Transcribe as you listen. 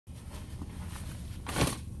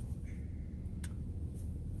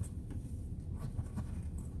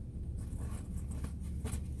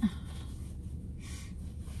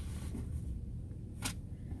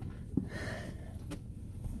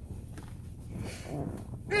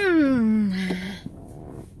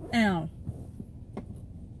Ow.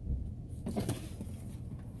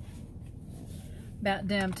 About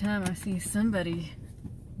damn time I see somebody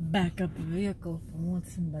back up a vehicle for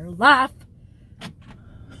once in their life.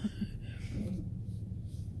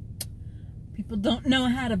 People don't know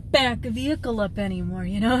how to back a vehicle up anymore,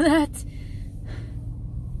 you know that?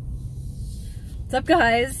 What's up,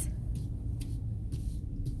 guys?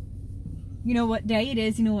 You know what day it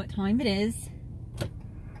is, you know what time it is,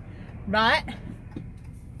 right?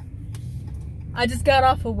 I just got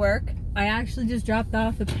off of work. I actually just dropped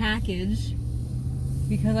off a package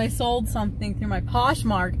because I sold something through my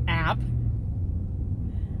Poshmark app,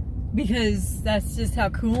 because that's just how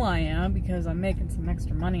cool I am, because I'm making some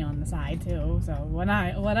extra money on the side too, so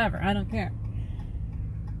whatever, I don't care.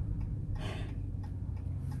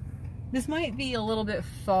 This might be a little bit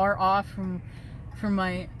far off from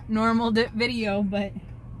my normal video, but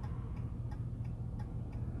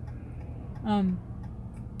I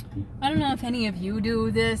don't know if any of you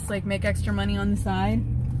do this, like make extra money on the side.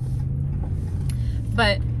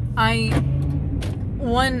 But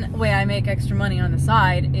one way I make extra money on the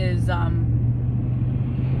side is through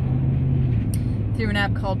an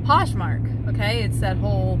app called Poshmark. Okay, it's that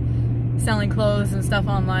whole selling clothes and stuff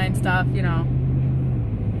online stuff, you know.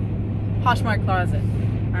 Poshmark Closet.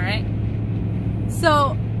 All right.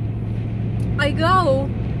 So I go.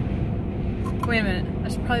 Wait a minute. I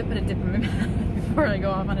should probably put a dip in my mouth before I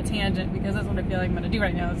go off on a tangent, because that's what I feel like I'm gonna do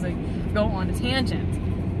right now. Is like go on a tangent.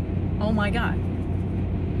 Oh my god.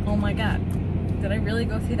 Oh my god. Did I really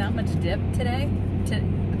go through that much dip today?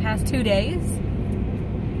 The past 2 days?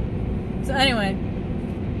 So anyway,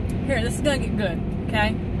 here, this is gonna get good,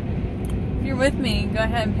 okay? If you're with me, go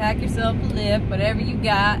ahead and pack yourself a lip, whatever you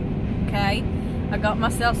got, okay? I got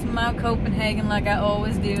myself some Mount Copenhagen like I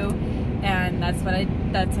always do, and that's how I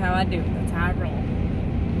do. That's how I roll.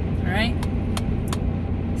 Alright?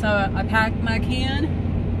 So I packed my can.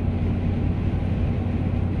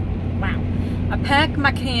 Wow. I packed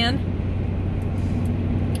my can.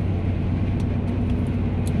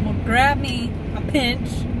 I'm gonna grab me a pinch.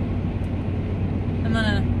 I'm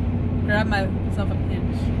gonna grab myself a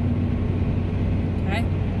pinch. Okay?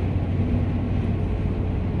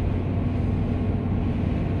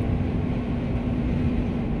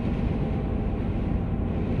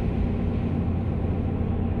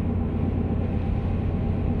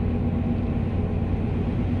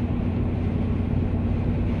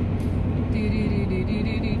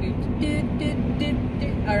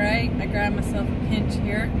 Alright, I grabbed myself a pinch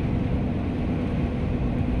here.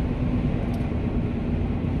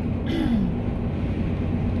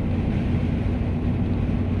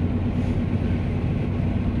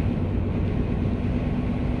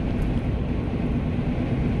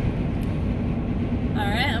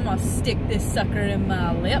 Alright, I'm gonna stick this sucker in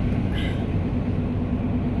my lip.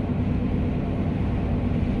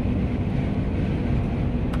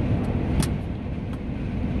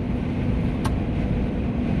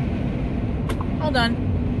 All done.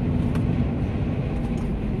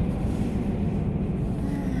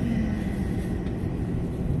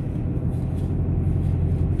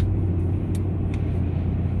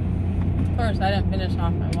 Of course, I didn't finish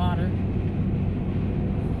off my water.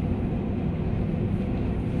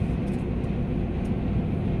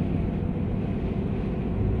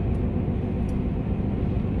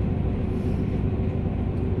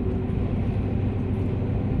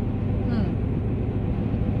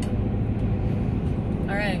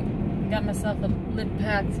 Got myself a lip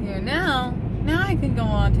packed here. Now I can go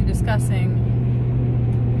on to discussing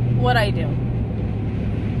what I do.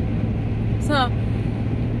 So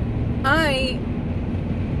I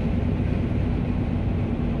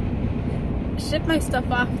ship my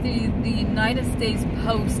stuff off to the United States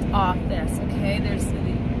Post Office. Okay, there's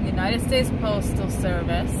the United States Postal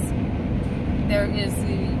Service. There is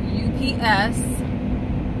the UPS,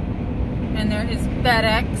 and there is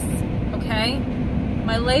FedEx. Okay.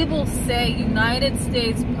 My labels say United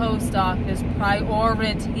States Post Office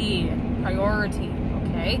priority,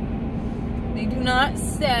 okay? They do not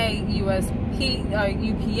say UPS,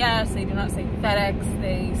 they do not say FedEx,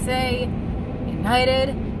 they say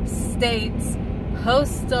United States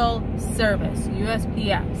Postal Service,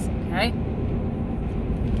 USPS, okay?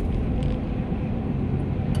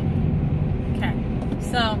 Okay,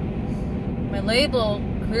 so my label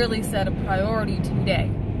clearly said a priority two-day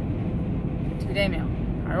mail.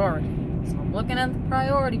 Priority. So I'm looking at the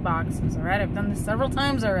priority boxes, alright? I've done this several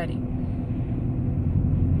times already.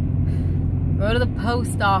 Go to the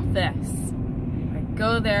post office. I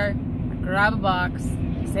go there, I grab a box,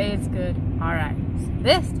 I say it's good. Alright. So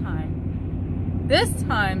this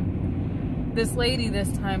time, this lady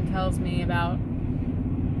this time tells me about,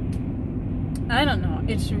 I don't know,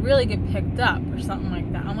 it should really get picked up or something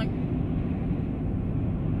like that. I'm like,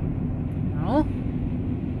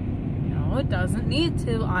 no, it doesn't need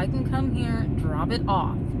to. I can come here, drop it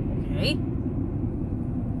off, okay?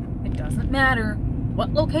 It doesn't matter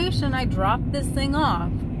what location I drop this thing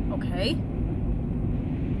off, okay?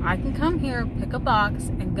 I can come here, pick a box,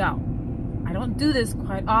 and go. I don't do this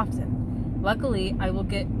quite often. Luckily, I will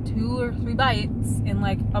get 2 or 3 bites in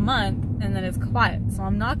like a month, and then it's quiet. So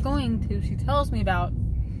I'm not going to. She tells me about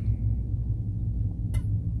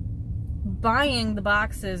buying the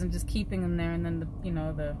boxes and just keeping them there, and then the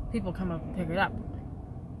people come up and pick it up.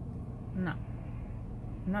 No,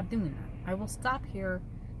 I'm not doing that. I will stop here.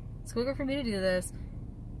 It's quicker for me to do this.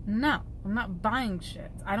 No, I'm not buying shit.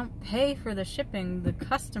 I don't pay for the shipping. The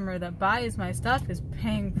customer that buys my stuff is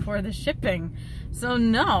paying for the shipping. So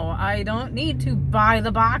no, I don't need to buy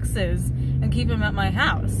the boxes and keep them at my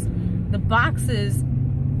house. The boxes...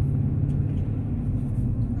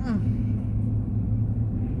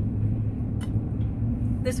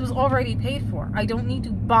 This was already paid for. I don't need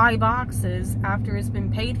to buy boxes after it's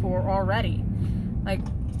been paid for already. Like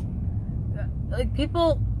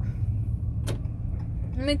people...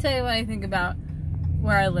 Let me tell you what I think about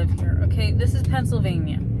where I live here. Okay, this is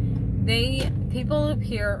Pennsylvania. People up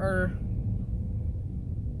here are...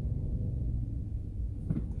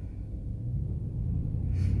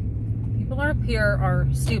 People up here are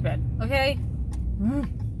stupid, okay?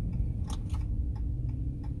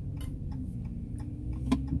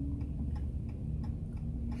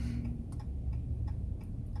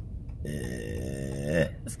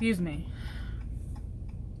 Excuse me.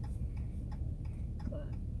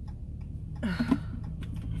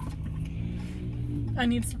 I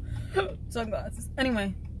need some sunglasses.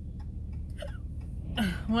 Anyway,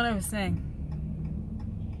 what I was saying.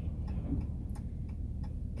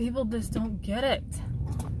 People just don't get it.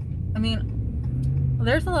 I mean,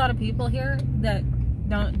 there's a lot of people here that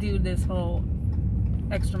don't do this whole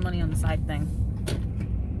extra money on the side thing.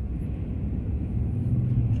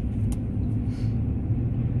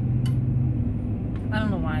 I don't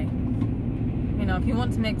know why. You know, if you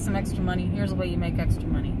want to make some extra money, here's the way you make extra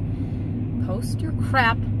money. Post your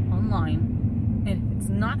crap online, and if it's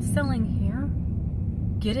not selling here,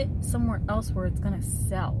 get it somewhere else where it's gonna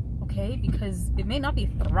sell, okay? Because it may not be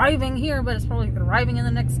thriving here, but it's probably thriving in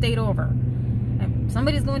the next state over. And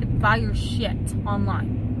somebody's going to buy your shit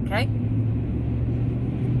online, okay?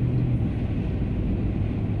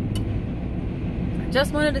 I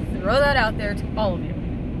just wanted to throw that out there to all of you.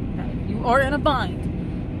 That if you are in a bind,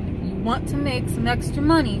 if you want to make some extra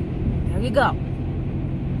money, there you go.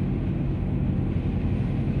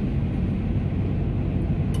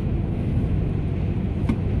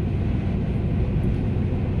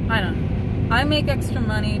 I don't know. I make extra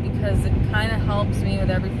money because it kind of helps me with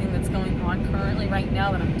everything that's going on currently right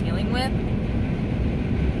now that I'm dealing with.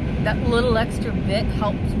 That little extra bit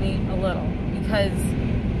helps me a little because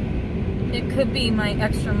it could be my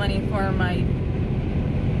extra money for my...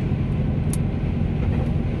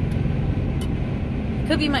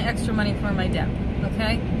 Could be my extra money for my dip,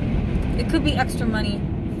 okay? It could be extra money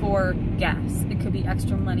for gas. It could be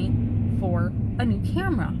extra money for a new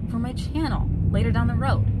camera for my channel later down the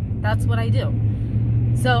road. That's what I do.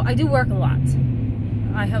 So I do work a lot.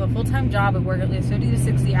 I have a full-time job. I work at least 50 to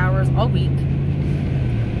 60 hours a week.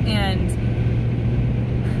 And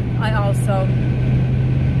I also,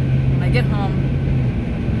 when I get home,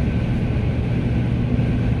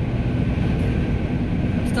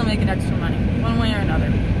 I'm still making extra money, one way or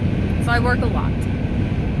another. So I work a lot.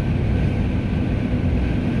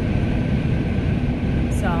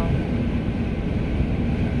 So...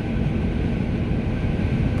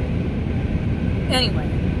 Anyway,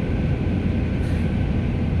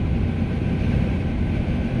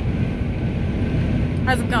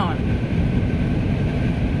 how's it going?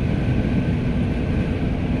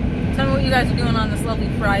 Tell me what you guys are doing on this lovely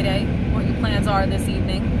Friday, what your plans are this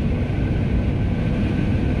evening.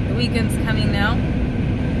 The weekend's coming now.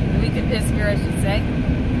 The weekend is here, I should say.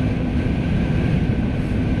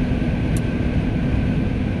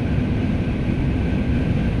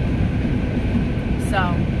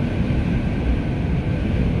 So...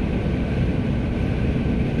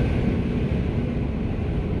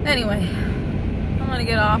 Anyway, I'm going to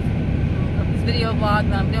get off of this video vlog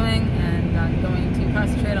that I'm doing, and I'm going to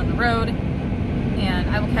concentrate on the road, and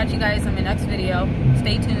I will catch you guys in my next video.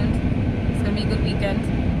 Stay tuned. It's going to be a good weekend,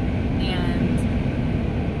 and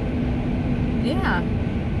yeah,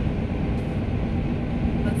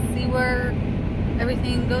 let's see where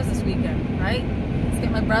everything goes this weekend, right? Let's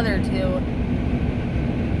get my brother to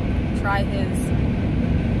try his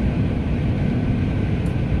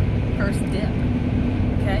first dip.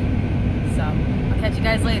 Okay? So, I'll catch you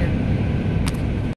guys later.